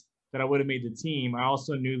upset that I would have made the team, I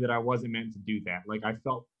also knew that I wasn't meant to do that. Like I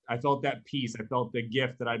felt that peace. I felt the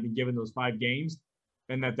gift that I'd been given those 5 games,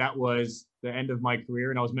 and that was the end of my career,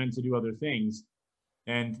 and I was meant to do other things.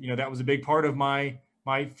 And, that was a big part of my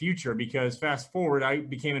future, because fast forward, I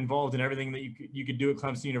became involved in everything that you could do at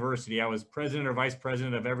Clemson University. I was president or vice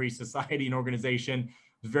president of every society and organization,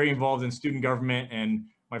 was very involved in student government and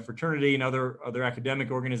my fraternity and other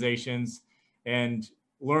academic organizations, and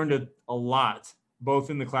learned a lot, both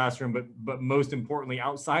in the classroom, but most importantly,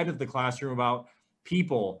 outside of the classroom, about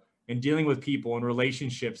people and dealing with people and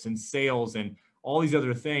relationships and sales and all these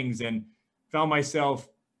other things, and found myself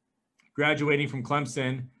graduating from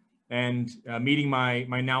Clemson and meeting my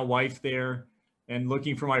now wife there and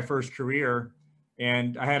looking for my first career.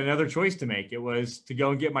 And I had another choice to make. It was to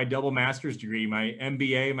go and get my double master's degree, my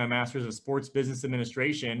MBA, my master's of sports business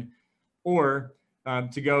administration, or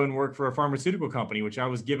to go and work for a pharmaceutical company, which I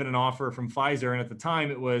was given an offer from Pfizer. And at the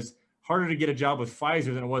time, it was harder to get a job with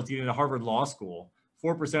Pfizer than it was to get into Harvard Law School.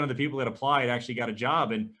 4% of the people that applied actually got a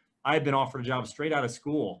job, and I had been offered a job straight out of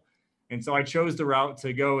school. And so I chose the route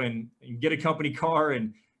to go and get a company car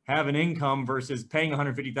and have an income versus paying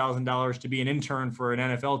 $150,000 to be an intern for an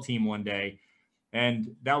NFL team one day.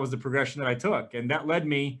 And that was the progression that I took. And that led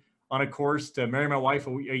me on a course to marry my wife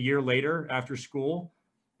a year later after school.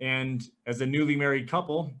 And as a newly married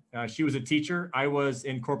couple, she was a teacher. I was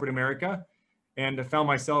in corporate America, and I found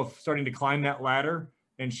myself starting to climb that ladder.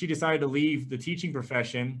 And she decided to leave the teaching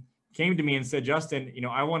profession, came to me and said, Justin,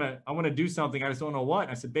 I want to do something. I just don't know what.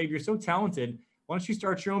 And I said, babe, you're so talented. Why don't you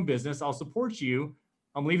start your own business? I'll support you.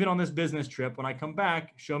 I'm leaving on this business trip. When I come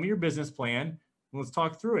back, show me your business plan and let's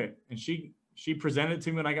talk through it. And she presented it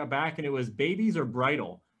to me when I got back, and it was babies or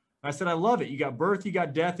bridal. And I said, I love it. You got birth, you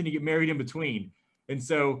got death, and you get married in between. And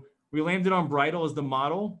so we landed on bridal as the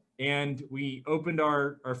model, and we opened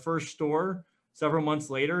our first store several months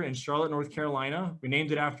later in Charlotte, North Carolina. We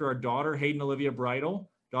named it after our daughter, Hayden Olivia Bridal.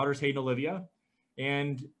 Daughter's Hayden Olivia.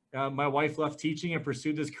 And my wife left teaching and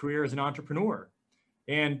pursued this career as an entrepreneur.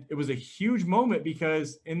 And it was a huge moment,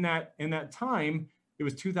 because in that time, it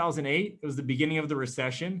was 2008. It was the beginning of the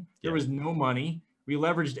recession. There was no money. We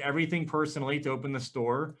leveraged everything personally to open the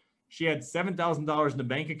store. She had $7,000 in the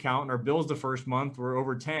bank account, and our bills the first month were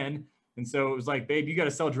over 10. And so it was like, babe, you got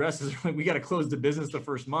to sell dresses. We got to close the business the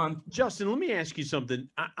first month. Justin, let me ask you something.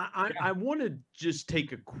 I want to just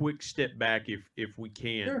take a quick step back if we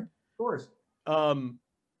can. Sure, of course.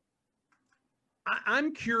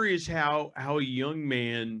 I'm curious how a young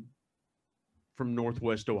man from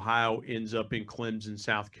Northwest Ohio ends up in Clemson,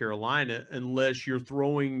 South Carolina, unless you're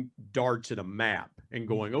throwing darts at a map and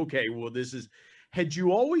going, okay, well, had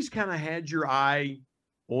you always kind of had your eye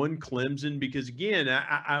on Clemson? Because again,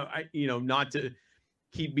 I not to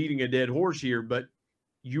keep beating a dead horse here, but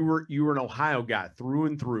you were an Ohio guy through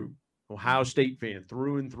and through, Ohio State fan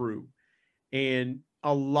through and through. And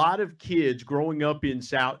a lot of kids growing up in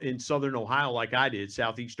Southern Ohio, like I did,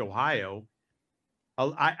 Southeast Ohio,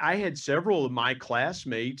 I had several of my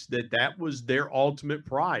classmates that was their ultimate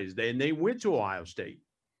prize. And they went to Ohio State,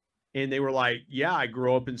 and they were like, yeah, I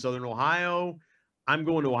grew up in Southern Ohio. I'm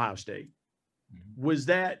going to Ohio State. Was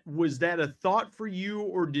that a thought for you,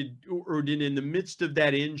 or did in the midst of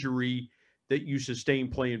that injury that you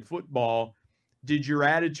sustained playing football, did your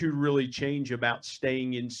attitude really change about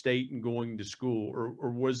staying in state and going to school, or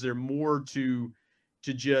was there more to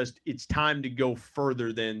just, it's time to go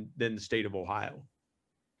further than the state of Ohio?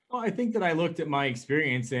 Well, I think that I looked at my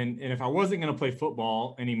experience, and if I wasn't going to play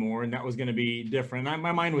football anymore, and that was going to be different,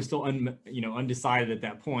 my mind was still undecided at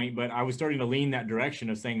that point, but I was starting to lean that direction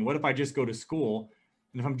of saying, what if I just go to school?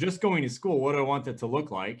 And if I'm just going to school, what do I want that to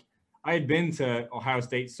look like? I had been to Ohio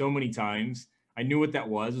State so many times. I knew what that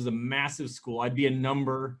was. It was a massive school. I'd be a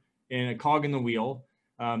number and a cog in the wheel.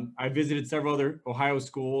 I visited several other Ohio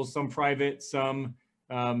schools, some private, some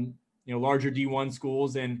larger D1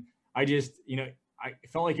 schools, and I just, I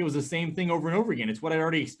felt like it was the same thing over and over again. It's what I'd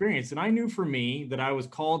already experienced. And I knew for me that I was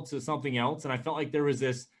called to something else. And I felt like there was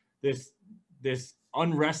this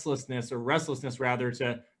restlessness rather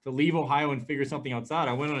to leave Ohio and figure something else out.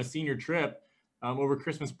 I went on a senior trip over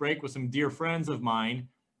Christmas break with some dear friends of mine.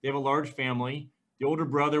 They have a large family. The older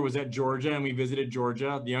brother was at Georgia, and we visited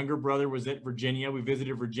Georgia. The younger brother was at Virginia. We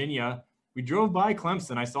visited Virginia. We drove by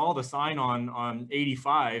Clemson. I saw the sign on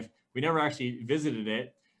 85. We never actually visited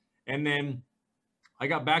it. And then I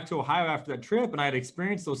got back to Ohio after that trip, and I had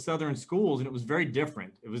experienced those Southern schools, and it was very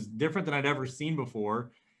different. It was different than I'd ever seen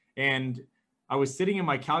before. And I was sitting in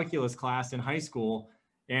my calculus class in high school,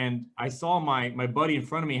 and I saw my buddy in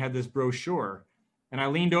front of me had this brochure, and I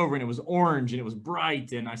leaned over, and it was orange and it was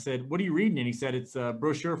bright. And I said, "What are you reading?" And he said, "It's a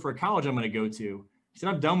brochure for a college I'm going to go to." He said,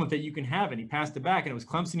 "I'm done with it. You can have it." And he passed it back, and it was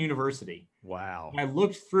Clemson University. Wow. And I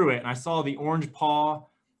looked through it, and I saw the orange paw.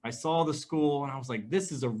 I saw the school, and I was like,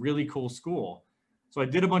 "This is a really cool school." So I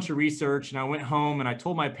did a bunch of research, and I went home and I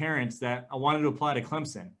told my parents that I wanted to apply to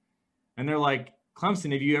Clemson. And they're like,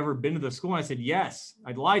 "Clemson, have you ever been to the school?" And I said, "Yes."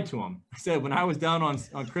 I lied to them. I said, "When I was down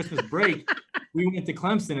on Christmas break, we went to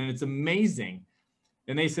Clemson, and it's amazing."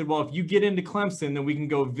 And they said, "Well, if you get into Clemson, then we can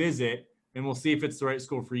go visit and we'll see if it's the right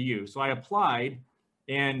school for you." So I applied.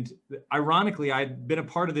 And ironically, I'd been a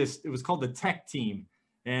part of this. It was called the tech team.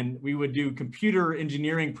 And we would do computer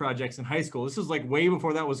engineering projects in high school. This was like way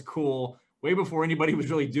before that was cool, way before anybody was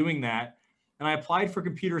really doing that. And I applied for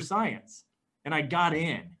computer science, and I got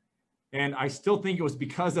in. And I still think it was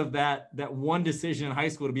because of that one decision in high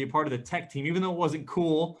school to be a part of the tech team, even though it wasn't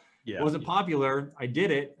cool, it wasn't popular. I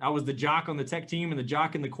did it. I was the jock on the tech team and the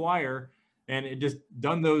jock in the choir, and it just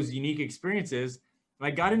done those unique experiences. And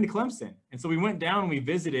I got into Clemson. And so we went down and we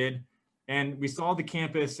visited, and we saw the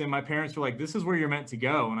campus, and my parents were like, "This is where you're meant to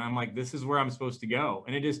go." And I'm like, "This is where I'm supposed to go."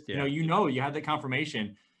 And it just, you had that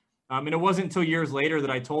confirmation. And it wasn't until years later that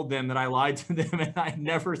I told them that I lied to them and I'd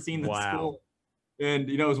never seen the school. And,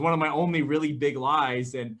 it was one of my only really big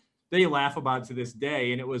lies. And they laugh about it to this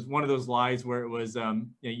day. And it was one of those lies where it was,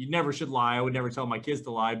 you never should lie. I would never tell my kids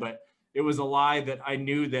to lie, but it was a lie that I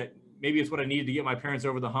knew that maybe it's what I needed to get my parents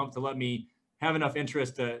over the hump to let me have enough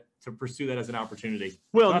interest to pursue that as an opportunity.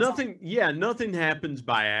 Well, nothing happens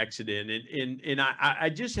by accident. And I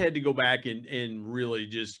just had to go back and really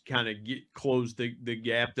just kind of close the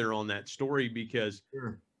gap there on that story, because,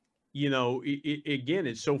 again,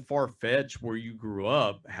 it's so far-fetched where you grew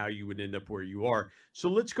up, how you would end up where you are. So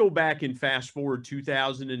let's go back and fast forward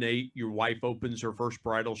 2008. Your wife opens her first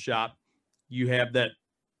bridal shop. You have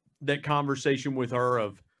that conversation with her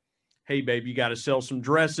of, "Hey, babe, you got to sell some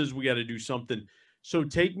dresses. We got to do something." So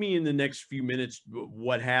take me in the next few minutes,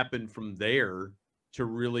 what happened from there to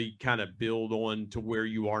really kind of build on to where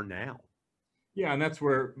you are now. Yeah, and that's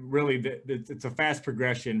where really it's a fast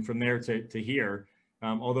progression from there to here.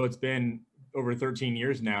 Although it's been over 13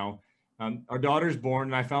 years now. Our daughter's born,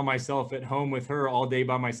 and I found myself at home with her all day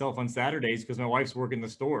by myself on Saturdays because my wife's working the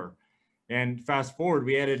store. And fast forward,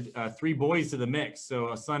 we added 3 boys to the mix,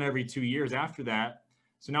 so a son every 2 years after that.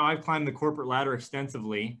 So now I've climbed the corporate ladder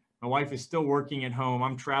extensively. My wife is still working at home.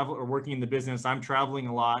 I'm working in the business. I'm traveling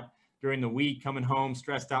a lot during the week, coming home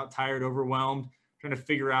stressed out, tired, overwhelmed, trying to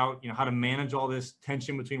figure out, how to manage all this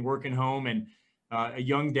tension between work and home, and a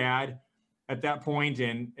young dad at that point,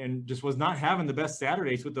 and just was not having the best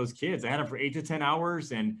Saturdays with those kids. I had them for 8 to 10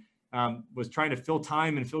 hours and was trying to fill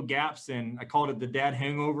time and fill gaps. And I called it the dad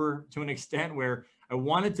hangover to an extent where I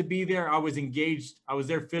wanted to be there. I was engaged. I was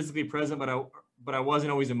there physically present, but I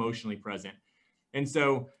wasn't always emotionally present. And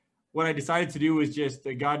so what I decided to do was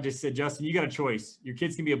God just said, "Justin, you got a choice. Your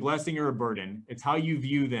kids can be a blessing or a burden. It's how you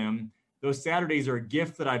view them. Those Saturdays are a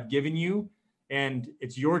gift that I've given you, and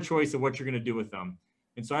it's your choice of what you're going to do with them."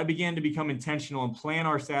 And so I began to become intentional and plan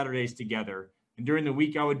our Saturdays together. And during the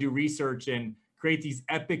week, I would do research and create these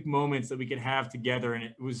epic moments that we could have together. And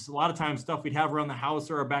it was a lot of times stuff we'd have around the house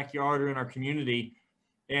or our backyard or in our community.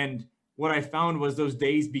 And what I found was those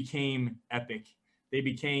days became epic. They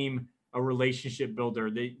became a relationship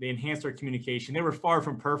builder. They enhanced our communication. They were far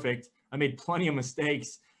from perfect. I made plenty of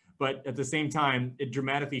mistakes, but at the same time, it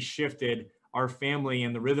dramatically shifted our family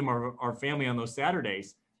and the rhythm of our family on those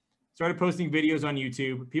Saturdays. Started posting videos on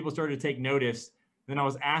YouTube. People started to take notice. Then I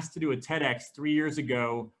was asked to do a TEDx 3 years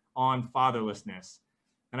ago on fatherlessness.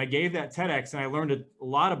 And I gave that TEDx, and I learned a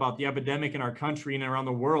lot about the epidemic in our country and around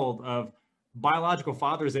the world of biological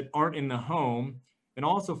fathers that aren't in the home, and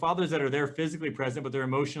also fathers that are there physically present, but they're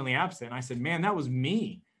emotionally absent. And I said, man, that was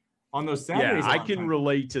me on those Saturdays. Yeah, I can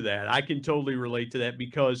relate to that. I can totally relate to that,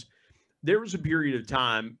 because there was a period of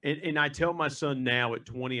time, and I tell my son now at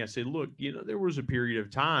 20, I say, look, there was a period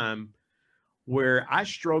of time where I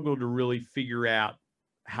struggled to really figure out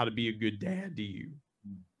how to be a good dad to you.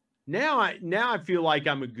 Now I feel like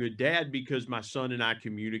I'm a good dad because my son and I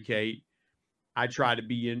communicate. I try to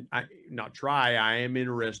be I am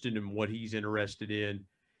interested in what he's interested in.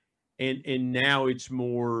 And now it's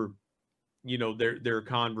more, there are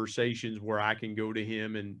conversations where I can go to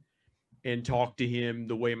him and talk to him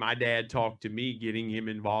the way my dad talked to me, getting him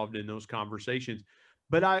involved in those conversations.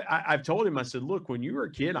 But I've told him, I said, look, when you were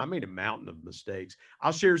a kid, I made a mountain of mistakes.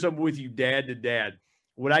 I'll share something with you, dad to dad.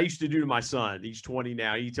 what I used to do to my son, he's 20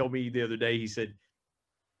 now. He told me the other day, he said,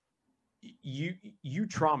 you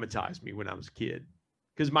traumatized me when I was a kid.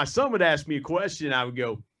 Because my son would ask me a question, and I would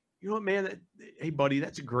go, you know what, man? Hey, buddy,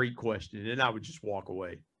 that's a great question. And I would just walk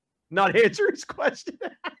away, not answer his question.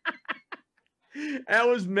 I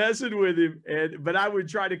was messing with him, but I would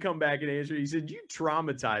try to come back and answer. He said, you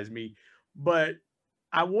traumatized me. But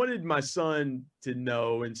I wanted my son to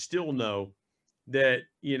know and still know that,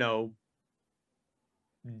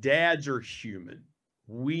 dads are human.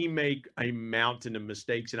 We make a mountain of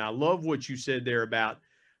mistakes. And I love what you said there about,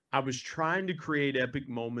 I was trying to create epic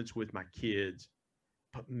moments with my kids,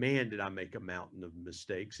 but man, did I make a mountain of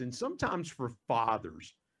mistakes. And sometimes for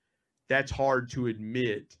fathers, that's hard to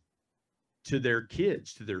admit to their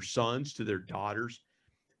kids, to their sons, to their daughters,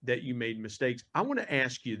 that you made mistakes. I want to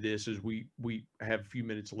ask you this as we have a few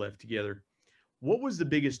minutes left together. What was the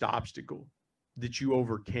biggest obstacle that you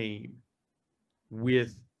overcame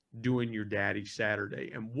with doing your Daddy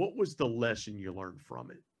Saturday? And what was the lesson you learned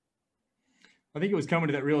from it? I think it was coming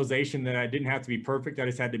to that realization that I didn't have to be perfect. I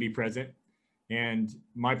just had to be present. And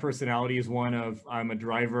my personality is one of, I'm a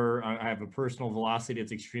driver. I have a personal velocity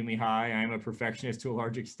that's extremely high. I am a perfectionist to a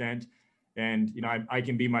large extent. And, I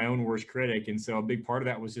can be my own worst critic. And so a big part of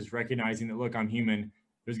that was just recognizing that, look, I'm human.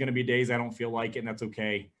 There's going to be days I don't feel like it, and that's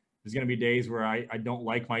okay. There's going to be days where I don't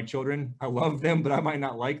like my children. I love them, but I might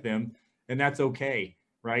not like them. And that's okay.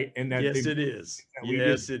 Right. And that yes, it is.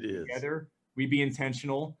 Yes, it is. Together, we be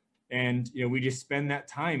intentional, and, we just spend that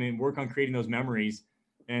time and work on creating those memories.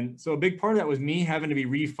 And so a big part of that was me having to be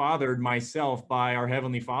refathered myself by our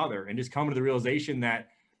Heavenly Father, and just coming to the realization that,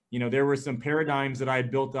 there were some paradigms that I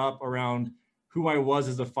had built up around who I was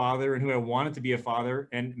as a father and who I wanted to be a father.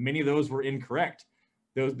 And many of those were incorrect.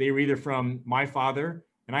 They were either from my father,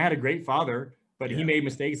 and I had a great father, but he made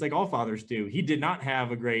mistakes like all fathers do. He did not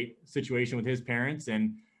have a great situation with his parents,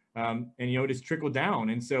 and it just trickled down.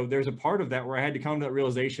 And so there's a part of that where I had to come to that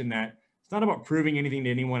realization that it's not about proving anything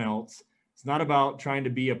to anyone else. It's not about trying to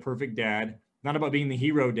be a perfect dad, not about being the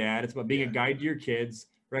hero dad. It's about being a guide to your kids,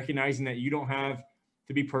 recognizing that you don't have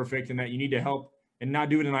to be perfect, and that you need to help and not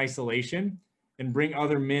do it in isolation, and bring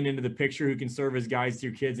other men into the picture who can serve as guides to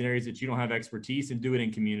your kids in areas that you don't have expertise, and do it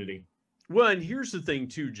in community. Well, and here's the thing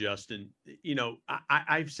too, Justin,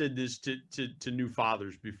 I've said this to new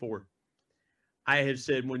fathers before. I have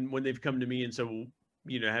said when they've come to me and said, well,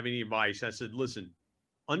 have any advice? I said, listen,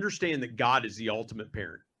 understand that God is the ultimate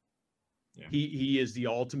parent. Yeah. He is the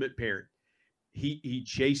ultimate parent. He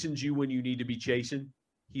chastens you when you need to be chastened.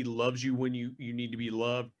 He loves you when you need to be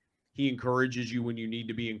loved. He encourages you when you need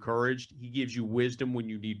to be encouraged. He gives you wisdom when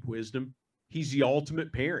you need wisdom. He's the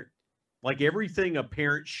ultimate parent. Like everything a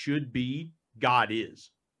parent should be, God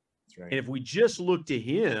is. That's right. And if we just look to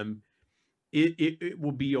him, it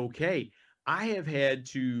will be okay. I have had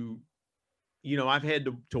to, I've had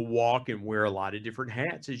to walk and wear a lot of different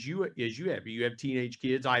hats as you have. You have teenage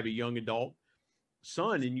kids. I have a young adult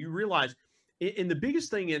son, and you realize, and the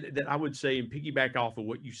biggest thing that I would say, and piggyback off of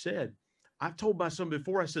what you said, I've told my son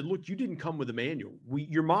before, I said, look, you didn't come with a manual.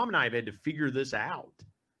 Your mom and I have had to figure this out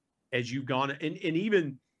as you've gone. And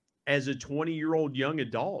even as a 20-year-old young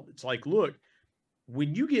adult, it's like, look,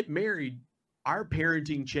 when you get married, our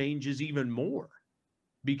parenting changes even more,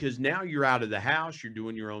 because now you're out of the house, you're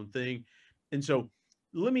doing your own thing. And so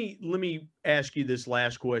let me ask you this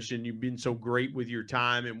last question. You've been so great with your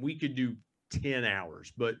time, and we could do 10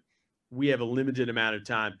 hours, but we have a limited amount of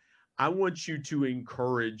time. I want you to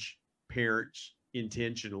encourage parents,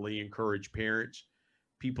 intentionally encourage parents,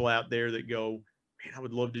 people out there that go, man, I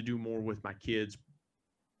would love to do more with my kids,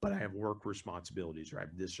 but I have work responsibilities, or I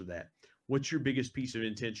have this or that. What's your biggest piece of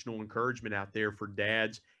intentional encouragement out there for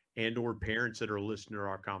dads and or parents that are listening to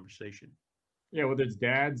our conversation? Yeah, whether it's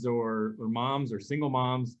dads or moms or single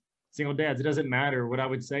moms, single dads, it doesn't matter. What I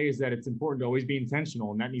would say is that it's important to always be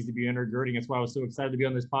intentional, and that needs to be undergirding. That's why I was so excited to be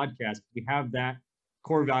on this podcast. We have that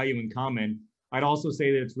core value in common. I'd also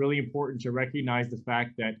say that it's really important to recognize the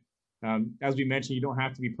fact that, as we mentioned, you don't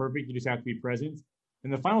have to be perfect. You just have to be present.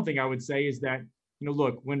 And the final thing I would say is that,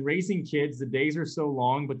 look, when raising kids, the days are so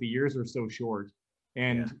long, but the years are so short.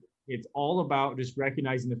 And it's all about just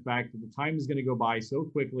recognizing the fact that the time is going to go by so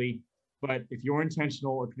quickly. But if you're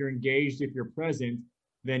intentional, if you're engaged, if you're present,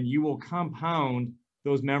 then you will compound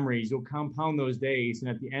those memories. You'll compound those days. And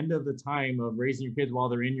at the end of the time of raising your kids while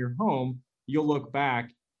they're in your home, you'll look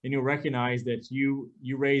back and you'll recognize that you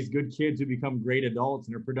raised good kids who become great adults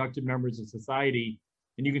and are productive members of society.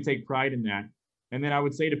 And you can take pride in that. And then I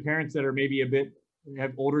would say to parents that are maybe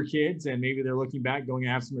have older kids, and maybe they're looking back going,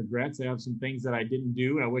 I have some regrets. I have some things that I didn't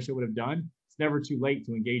do and I wish I would have done. It's never too late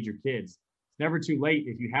to engage your kids. It's never too late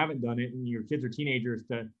if you haven't done it and your kids are teenagers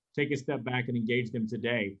to take a step back and engage them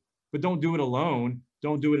today. But don't do it alone.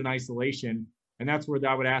 Don't do it in isolation. And that's where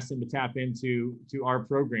I would ask them to tap into our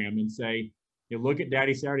program and say, look at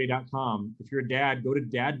daddysaturday.com. If you're a dad, go to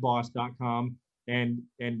dadboss.com and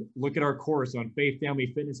look at our course on faith,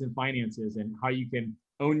 family, fitness, and finances and how you can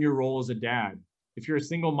own your role as a dad. If you're a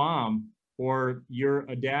single mom or you're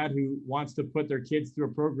a dad who wants to put their kids through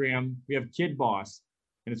a program, we have Kid Boss,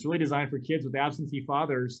 and it's really designed for kids with absentee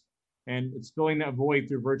fathers, and it's filling that void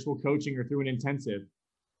through virtual coaching or through an intensive.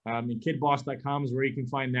 And kidboss.com is where you can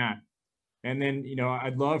find that. And then,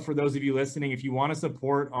 I'd love for those of you listening, if you want to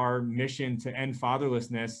support our mission to end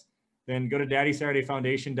fatherlessness, then go to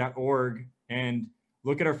daddysaturdayfoundation.org and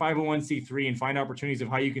look at our 501c3 and find opportunities of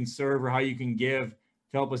how you can serve or how you can give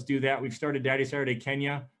to help us do that. We've started Daddy Saturday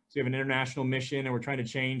Kenya. So we have an international mission, and we're trying to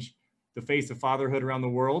change the face of fatherhood around the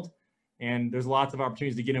world. And there's lots of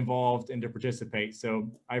opportunities to get involved and to participate.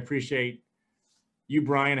 So I appreciate you,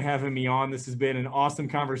 Brian, having me on. This has been an awesome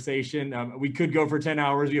conversation. We could go for 10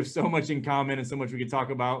 hours. We have so much in common and so much we could talk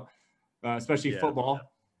about, especially football.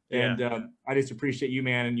 Yeah. And I just appreciate you,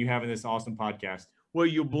 man, and you having this awesome podcast. Well,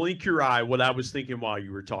 you'll blink your eye. What I was thinking while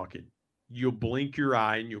you were talking, you'll blink your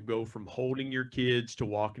eye and you'll go from holding your kids to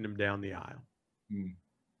walking them down the aisle.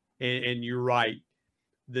 And you're right.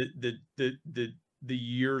 The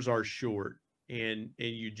years are short, and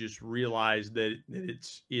you just realize that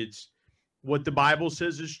it's what the Bible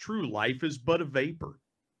says is true. Life is but a vapor.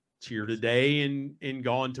 It's here today and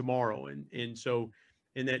gone tomorrow. And so,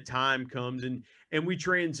 and that time comes and we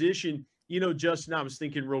transition, Justin, I was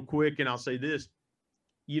thinking real quick, and I'll say this,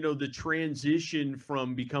 the transition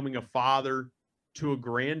from becoming a father to a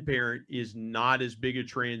grandparent is not as big a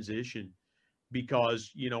transition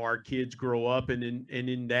because, our kids grow up and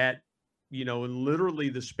in that, in literally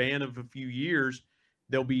the span of a few years,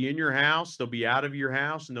 they'll be in your house, they'll be out of your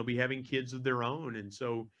house, and they'll be having kids of their own. And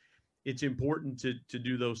so it's important to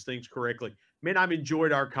do those things correctly. Man, I've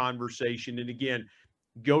enjoyed our conversation. And again,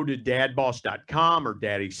 go to dadboss.com or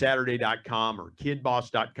daddysaturday.com or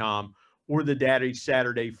kidboss.com or the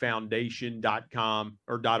daddysaturdayfoundation.com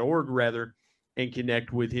or .org rather, and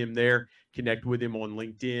connect with him there. Connect with him on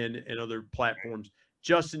LinkedIn and other platforms.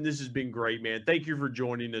 Justin, this has been great, man. Thank you for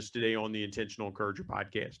joining us today on the Intentional Encourager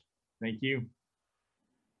podcast. Thank you.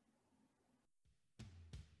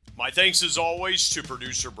 My thanks as always to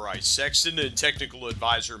producer Bryce Sexton and technical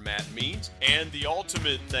advisor Matt Means. And the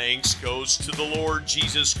ultimate thanks goes to the Lord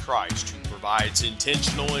Jesus Christ, who provides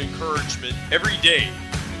intentional encouragement every day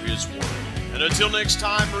through his word. And until next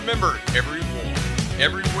time, remember, everyone,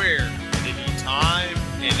 everywhere, at any time,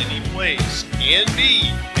 and any place can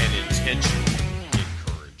be an intentional